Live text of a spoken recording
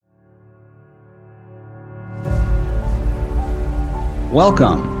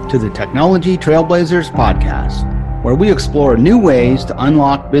Welcome to the Technology Trailblazers podcast, where we explore new ways to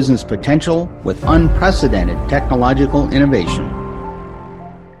unlock business potential with unprecedented technological innovation.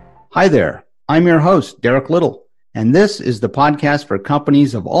 Hi there, I'm your host, Derek Little, and this is the podcast for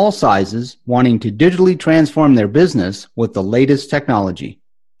companies of all sizes wanting to digitally transform their business with the latest technology.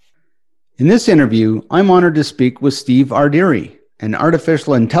 In this interview, I'm honored to speak with Steve Ardiri, an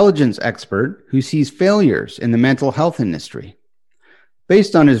artificial intelligence expert who sees failures in the mental health industry.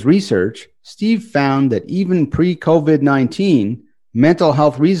 Based on his research, Steve found that even pre-COVID-19, mental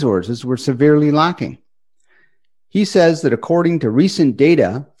health resources were severely lacking. He says that according to recent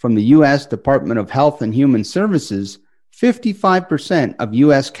data from the U.S. Department of Health and Human Services, 55% of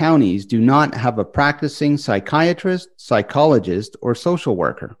U.S. counties do not have a practicing psychiatrist, psychologist, or social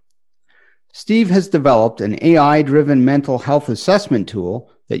worker. Steve has developed an AI-driven mental health assessment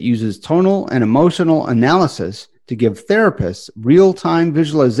tool that uses tonal and emotional analysis to give therapists real-time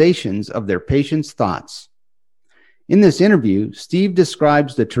visualizations of their patients' thoughts. In this interview, Steve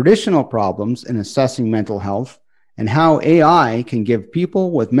describes the traditional problems in assessing mental health and how AI can give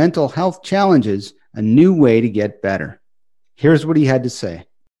people with mental health challenges a new way to get better. Here's what he had to say.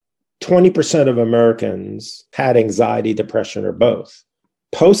 20% of Americans had anxiety, depression, or both.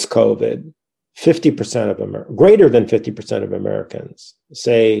 Post-COVID, 50% of greater than 50% of Americans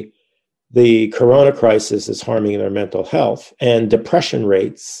say the corona crisis is harming their mental health, and depression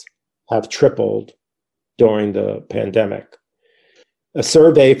rates have tripled during the pandemic. A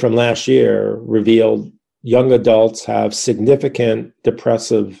survey from last year revealed young adults have significant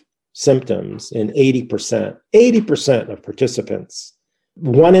depressive symptoms in 80% of participants.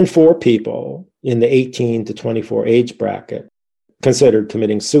 1 in 4 people in the 18 to 24 age bracket considered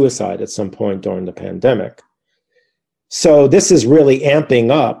committing suicide at some point during the pandemic. So this is really amping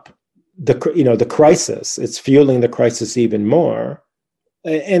up the crisis. It's fueling the crisis even more.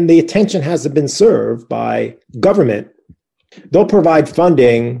 And the attention hasn't been served by government. They'll provide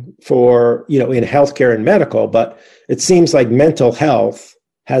funding for, in healthcare and medical, but it seems like mental health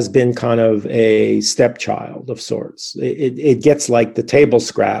has been kind of a stepchild of sorts. It gets like the table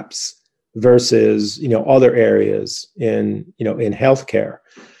scraps versus, other areas in healthcare.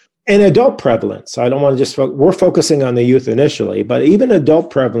 And adult prevalence, I don't want to just, we're focusing on the youth initially, but even adult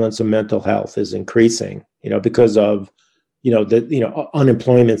prevalence of mental health is increasing, because of, the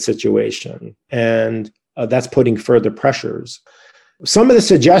unemployment situation. And that's putting further pressures. Some of the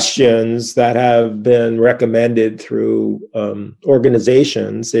suggestions that have been recommended through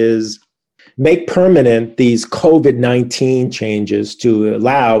organizations is make permanent these COVID-19 changes to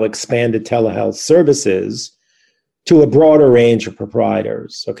allow expanded telehealth services to a broader range of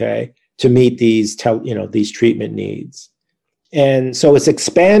providers, okay, to meet these treatment needs. And so it's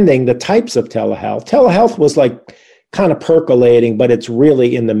expanding the types of telehealth. Telehealth was like kind of percolating, but it's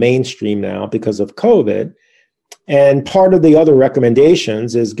really in the mainstream now because of COVID. And part of the other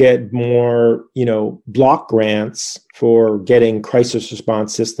recommendations is get more, block grants for getting crisis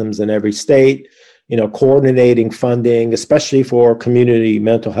response systems in every state, coordinating funding, especially for community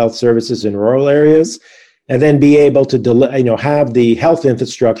mental health services in rural areas, and then be able to have the health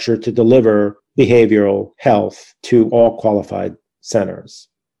infrastructure to deliver behavioral health to all qualified centers.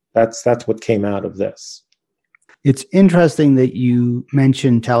 That's what came out of this. It's interesting that you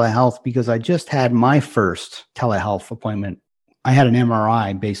mentioned telehealth because I just had my first telehealth appointment. I had an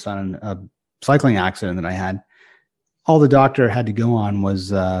MRI based on a cycling accident that I had. All the doctor had to go on was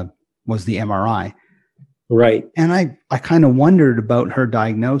the MRI. Right. And I kind of wondered about her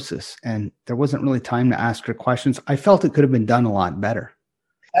diagnosis, and there wasn't really time to ask her questions. I felt it could have been done a lot better.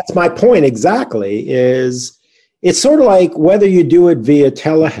 That's my point exactly, is it's sort of like whether you do it via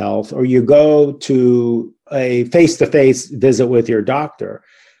telehealth or you go to a face-to-face visit with your doctor.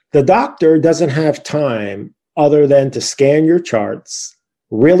 The doctor doesn't have time other than to scan your charts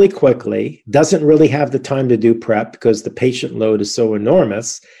really quickly, doesn't really have the time to do prep because the patient load is so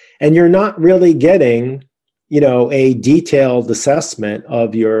enormous, and you're not really getting a detailed assessment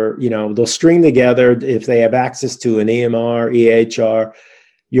of your, they'll string together, if they have access to an EMR, EHR,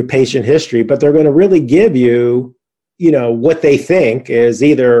 your patient history, but they're going to really give you, what they think is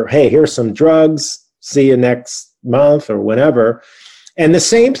either, hey, here's some drugs, see you next month or whenever. And the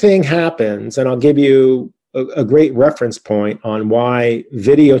same thing happens, and I'll give you a great reference point on why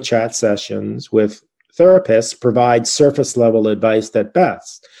video chat sessions with therapists provide surface level advice at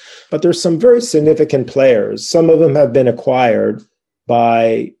best. But there's some very significant players. Some of them have been acquired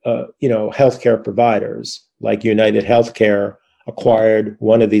by, healthcare providers, like United Healthcare acquired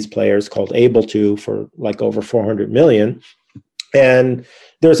one of these players called Able2 for like over $400 million. And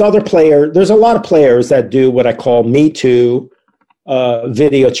there's a lot of players that do what I call Me Too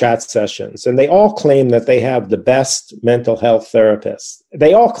video chat sessions, and they all claim that they have the best mental health therapists.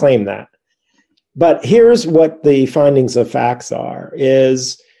 They all claim that. But here's what the findings of facts are,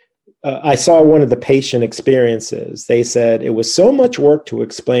 is I saw one of the patient experiences. They said, it was so much work to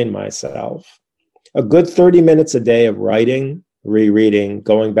explain myself, a good 30 minutes a day of writing, rereading,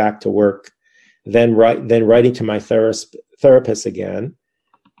 going back to work, then writing to my therapist again.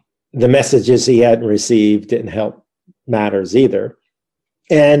 The messages he hadn't received didn't help matters either.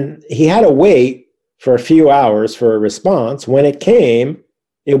 And he had to wait for a few hours for a response. When it came,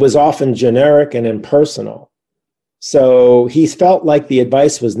 it was often generic and impersonal. So he felt like the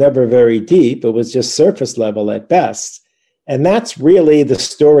advice was never very deep. It was just surface level at best. And that's really the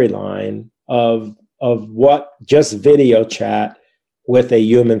storyline of what just video chat with a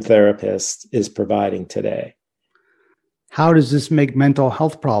human therapist is providing today. How does this make mental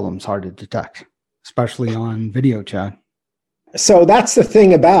health problems hard to detect, especially on video chat? So that's the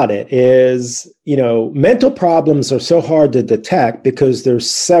thing about it is, mental problems are so hard to detect because there's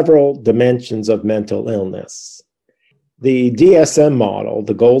several dimensions of mental illness. The DSM model,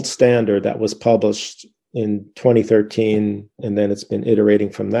 the gold standard that was published in 2013, and then it's been iterating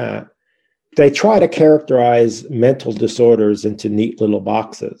from that, they try to characterize mental disorders into neat little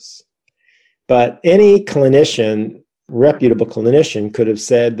boxes. But any clinician, reputable clinician, could have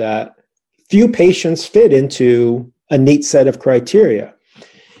said that few patients fit into a neat set of criteria.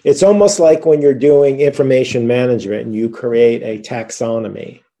 It's almost like when you're doing information management and you create a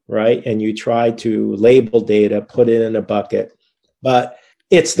taxonomy, right? And you try to label data, put it in a bucket, but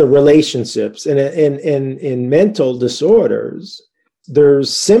it's the relationships. And in mental disorders,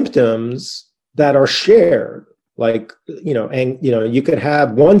 there's symptoms that are shared, like, you could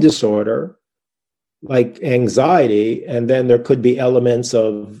have one disorder like anxiety, and then there could be elements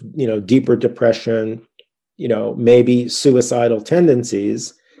of, deeper depression, maybe suicidal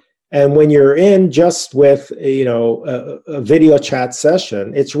tendencies. And when you're in just with, a video chat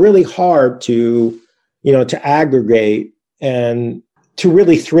session, it's really hard to aggregate and to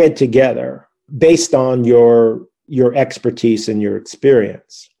really thread together based on your expertise and your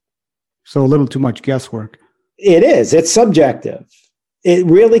experience. So a little too much guesswork. It is. It's subjective. It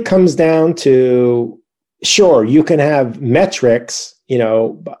really comes down to, sure, you can have metrics,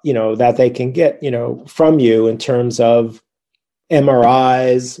 that they can get, from you in terms of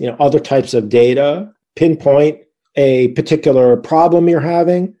MRIs, other types of data, pinpoint a particular problem you're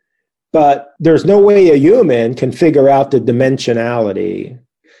having, but there's no way a human can figure out the dimensionality.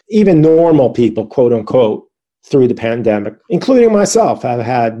 Even normal people, quote unquote, through the pandemic, including myself, have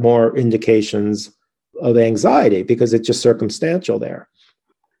had more indications of anxiety because it's just circumstantial there.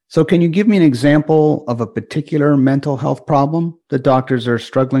 So can you give me an example of a particular mental health problem that doctors are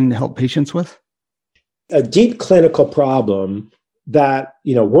struggling to help patients with? A deep clinical problem that,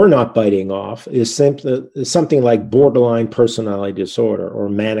 we're not biting off is something like borderline personality disorder or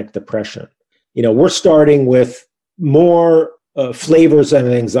manic depression. We're starting with more flavors of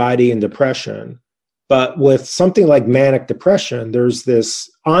anxiety and depression, but with something like manic depression, there's this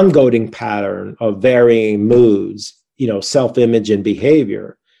ongoing pattern of varying moods, self-image and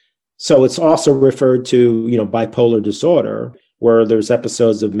behavior. So it's also referred to, bipolar disorder, where there's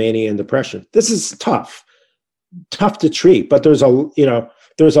episodes of mania and depression. This is tough to treat, but there's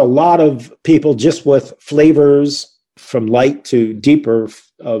a lot of people just with flavors from light to deeper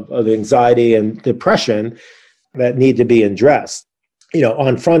of anxiety and depression that need to be addressed,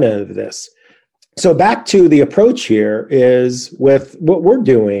 on front end of this. So back to the approach here is with what we're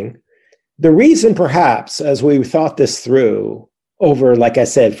doing. The reason perhaps, as we thought this through over, like I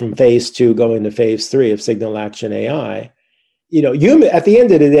said, from phase 2 going to phase 3 of Signal Action AI, at the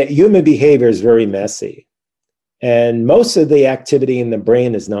end of the day, human behavior is very messy. And most of the activity in the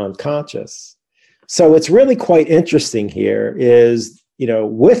brain is non-conscious. So it's really quite interesting here is,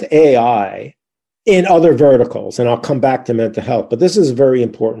 with AI in other verticals, and I'll come back to mental health, but this is a very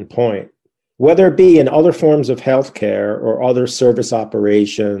important point, whether it be in other forms of healthcare or other service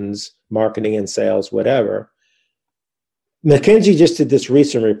operations, marketing and sales, whatever. McKinsey just did this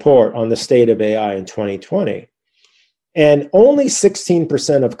recent report on the state of AI in 2020, and only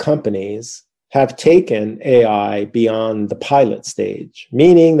 16% of companies have taken AI beyond the pilot stage,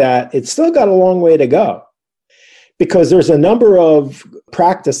 meaning that it's still got a long way to go because there's a number of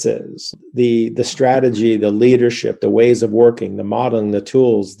practices, the strategy, the leadership, the ways of working, the modeling, the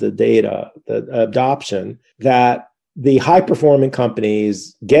tools, the data, the adoption that the high-performing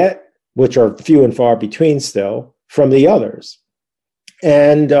companies get, which are few and far between still, from the others.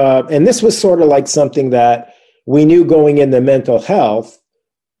 And this was sort of like something that we knew going into mental health,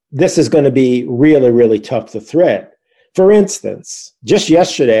 this is going to be really, really tough to thread. For instance, just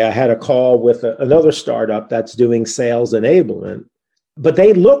yesterday, I had a call with another startup that's doing sales enablement, but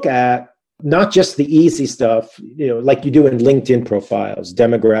they look at not just the easy stuff, like you do in LinkedIn profiles,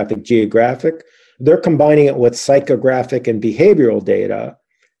 demographic, geographic. They're combining it with psychographic and behavioral data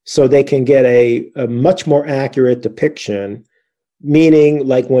so they can get a much more accurate depiction, meaning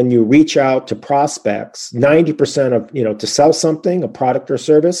like when you reach out to prospects, 90% of, to sell something, a product or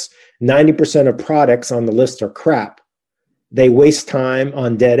service, 90% of products on the list are crap. They waste time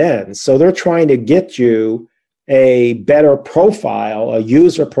on dead ends. So they're trying to get you a better profile, a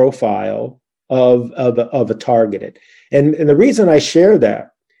user profile of a targeted. And the reason I share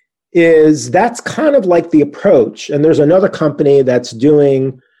that is that's kind of like the approach. And there's another company that's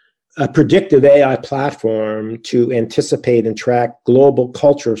doing a predictive AI platform to anticipate and track global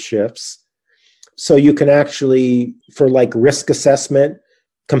culture shifts. So you can actually, for like risk assessment,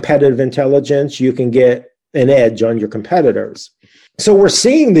 competitive intelligence, you can get an edge on your competitors. So we're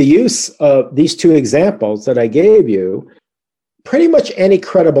seeing the use of these two examples that I gave you. Pretty much any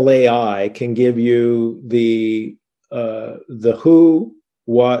credible AI can give you the who,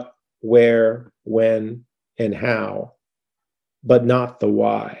 what, where, when, and how, but not the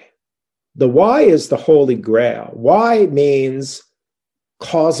why. The why is the holy grail. Why means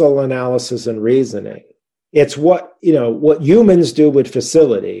causal analysis and reasoning. It's what humans do with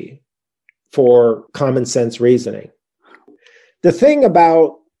facility for common sense reasoning. The thing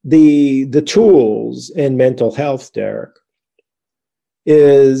about the tools in mental health, Derek,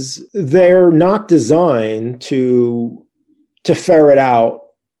 is they're not designed to ferret out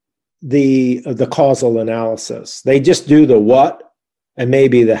the causal analysis. They just do the what and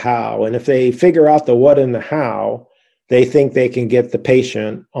maybe the how. And if they figure out the what and the how, they think they can get the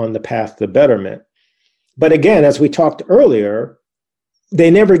patient on the path to betterment. But again, as we talked earlier,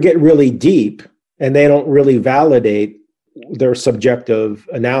 they never get really deep and they don't really validate their subjective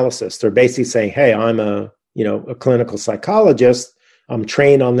analysis. They're basically saying, hey, I'm a clinical psychologist. I'm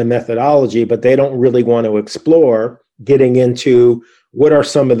trained on the methodology, but they don't really want to explore getting into what are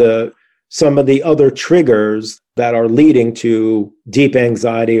some of the other triggers that are leading to deep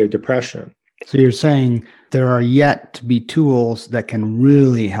anxiety or depression. So you're saying there are yet to be tools that can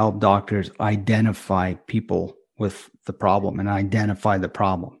really help doctors identify people with the problem and identify the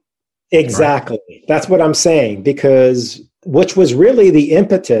problem. Exactly. Right? That's what I'm saying, because which was really the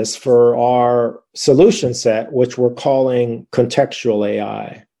impetus for our solution set, which we're calling contextual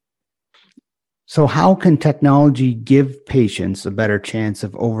AI. So how can technology give patients a better chance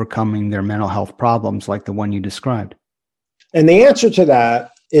of overcoming their mental health problems like the one you described? And the answer to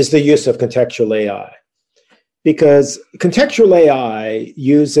that is the use of contextual AI. Because contextual AI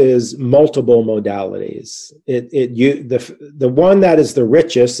uses multiple modalities. The one that is the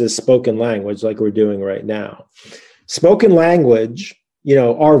richest is spoken language, like we're doing right now. Spoken language,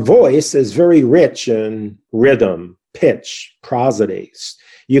 our voice is very rich in rhythm, pitch, prosody.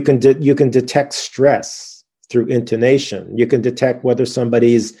 You can detect stress through intonation. You can detect whether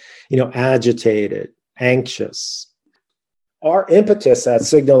somebody's, agitated, anxious. Our impetus at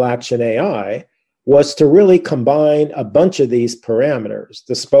Signal Action AI was to really combine a bunch of these parameters,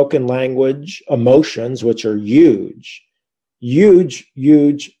 the spoken language, emotions, which are huge,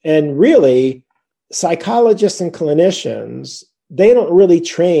 and really psychologists and clinicians, they don't really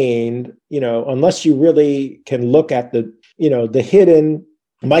train, unless you really can look at the hidden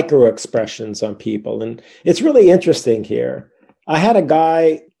micro expressions on people. And it's really interesting here. I had a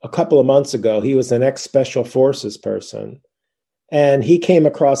guy a couple of months ago, he was an ex-special forces person. And he came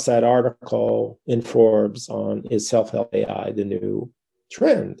across that article in Forbes on is self-help AI the new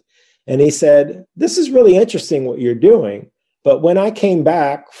trend? And he said, this is really interesting what you're doing. But when I came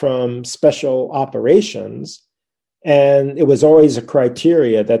back from special operations, and it was always a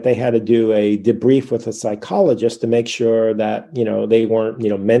criteria that they had to do a debrief with a psychologist to make sure that, they weren't,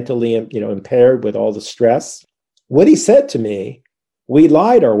 mentally, impaired with all the stress. What he said to me, we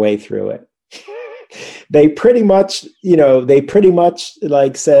lied our way through it. They pretty much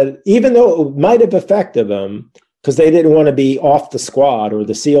like said, even though it might have affected them because they didn't want to be off the squad or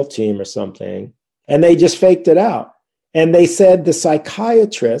the SEAL team or something, and they just faked it out. And they said the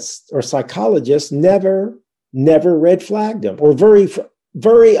psychiatrist or psychologist never red flagged them, or very,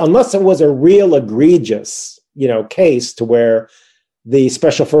 unless it was a real egregious, case to where the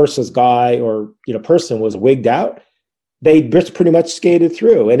special forces guy or, person was wigged out, they just pretty much skated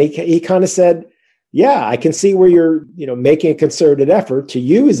through. And he kind of said, yeah, I can see where you're, making a concerted effort to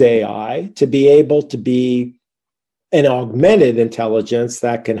use AI to be able to be an augmented intelligence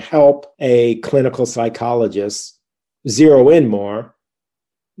that can help a clinical psychologist zero in more.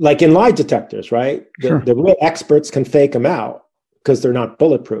 like in lie detectors, right? Sure. The real experts can fake them out because they're not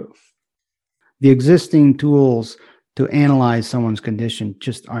bulletproof. The existing tools to analyze someone's condition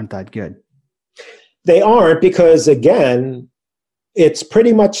just aren't that good. They aren't, because again, it's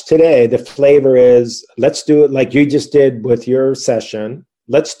pretty much today, the flavor is, let's do it like you just did with your session.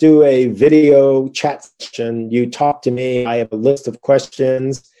 Let's do a video chat session. You talk to me. I have a list of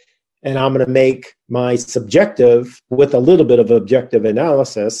questions, and I'm going to make my subjective with a little bit of objective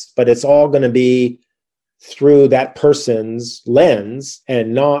analysis, but it's all going to be through that person's lens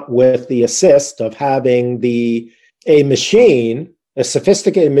and not with the assist of having a machine, a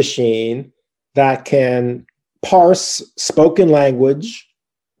sophisticated machine that can parse spoken language,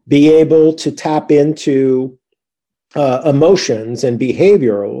 be able to tap into emotions and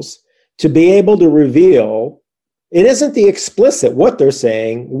behaviorals, to be able to reveal, it isn't the explicit what they're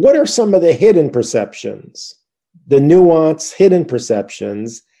saying, what are some of the hidden perceptions, the nuanced hidden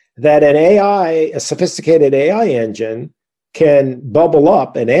perceptions that a sophisticated AI engine can bubble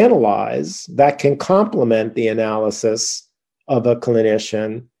up and analyze that can complement the analysis of a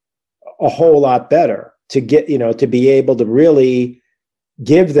clinician a whole lot better, to get, to be able to really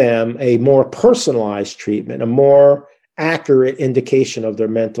give them a more personalized treatment, a more accurate indication of their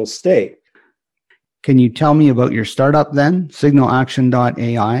mental state. Can you tell me about your startup then,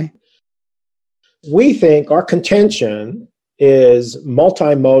 signalaction.ai? We think our contention is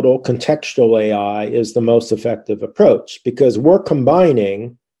multimodal contextual AI is the most effective approach, because we're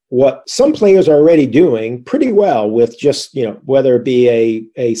combining what some players are already doing pretty well with just, whether it be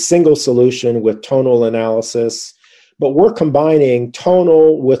a single solution with tonal analysis, but we're combining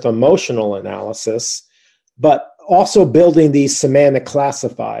tonal with emotional analysis, but also building these semantic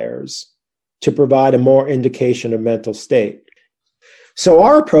classifiers to provide a more indication of mental state. So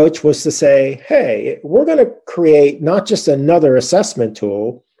our approach was to say, hey, we're going to create not just another assessment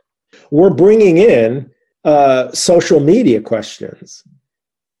tool, we're bringing in social media questions.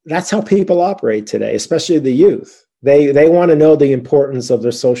 That's how people operate today, especially the youth. They want to know the importance of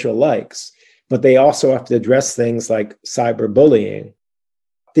their social likes, but they also have to address things like cyberbullying.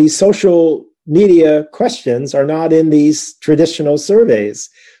 These social media questions are not in these traditional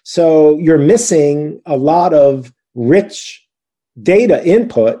surveys. So you're missing a lot of rich data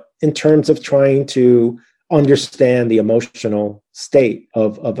input in terms of trying to understand the emotional state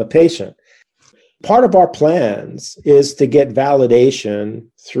of a patient. Part of our plans is to get validation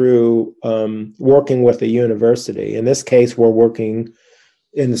through working with a university. In this case, we're working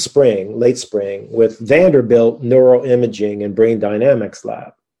in the spring, late spring, with Vanderbilt Neuroimaging and Brain Dynamics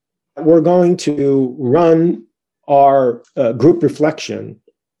Lab. We're going to run our group reflection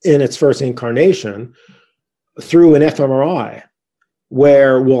in its first incarnation through an fMRI,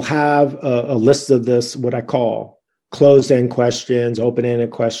 where we'll have a list of this, what I call closed-end questions,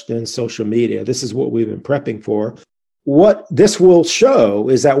 open-ended questions, social media. This is what we've been prepping for. What this will show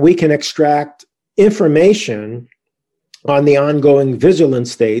is that we can extract information on the ongoing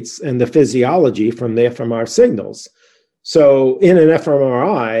vigilance states and the physiology from the fMRI signals. So in an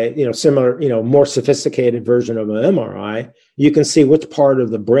fMRI, similar, more sophisticated version of an MRI, you can see which part of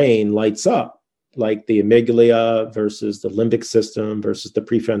the brain lights up, like the amygdala versus the limbic system versus the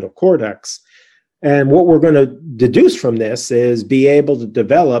prefrontal cortex. And what we're going to deduce from this is be able to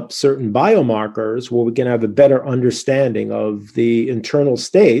develop certain biomarkers where we can have a better understanding of the internal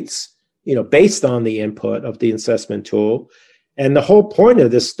states, based on the input of the assessment tool. And the whole point of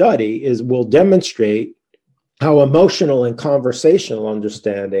this study is we'll demonstrate how emotional and conversational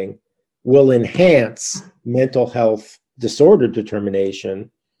understanding will enhance mental health disorder determination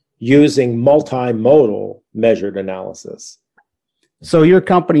using multimodal measured analysis. So your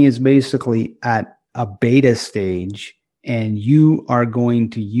company is basically at a beta stage, and you are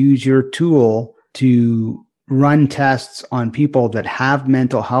going to use your tool to run tests on people that have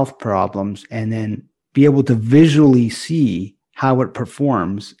mental health problems and then be able to visually see how it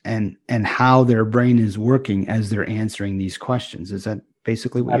performs and how their brain is working as they're answering these questions. Is that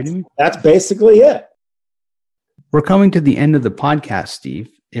basically what you're doing? That's basically it. We're coming to the end of the podcast,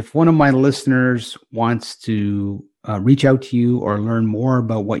 Steve. If one of my listeners wants to reach out to you or learn more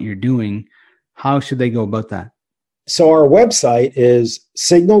about what you're doing, how should they go about that? So our website is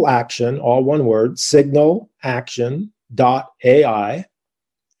signalaction, all one word, signalaction.ai.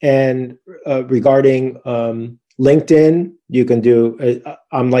 And regarding LinkedIn, you can do,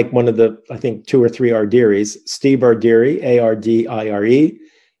 I'm like one of the, I think, 2 or 3 Ardiris, Steve Ardiri, Ardire,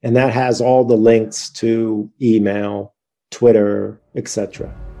 and that has all the links to email, Twitter,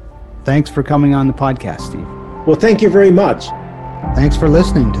 etc. Thanks for coming on the podcast, Steve. Well, thank you very much. Thanks for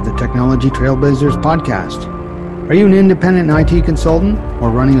listening to the Technology Trailblazers podcast. Are you an independent IT consultant or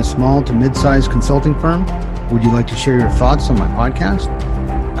running a small to mid-sized consulting firm? Would you like to share your thoughts on my podcast?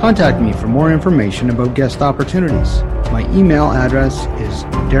 Contact me for more information about guest opportunities. My email address is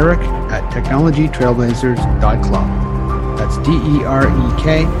derek@technologytrailblazers.club. That's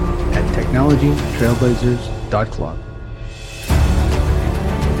DEREK@technologytrailblazers.club.